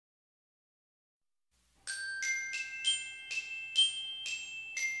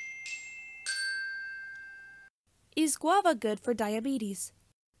Is guava good for diabetes?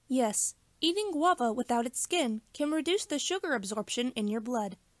 Yes, eating guava without its skin can reduce the sugar absorption in your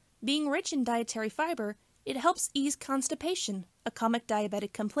blood. Being rich in dietary fiber, it helps ease constipation, a common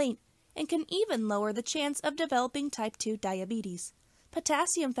diabetic complaint, and can even lower the chance of developing type 2 diabetes.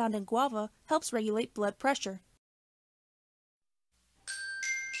 Potassium found in guava helps regulate blood pressure.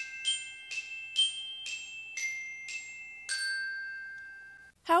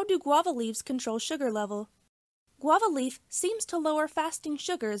 How do guava leaves control sugar level? Guava leaf seems to lower fasting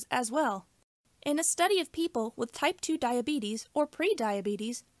sugars as well. In a study of people with type 2 diabetes or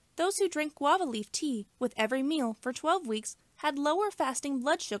pre-diabetes, those who drank guava leaf tea with every meal for 12 weeks had lower fasting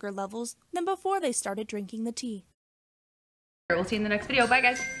blood sugar levels than before they started drinking the tea. We'll see you in the next video. Bye,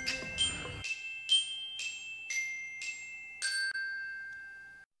 guys.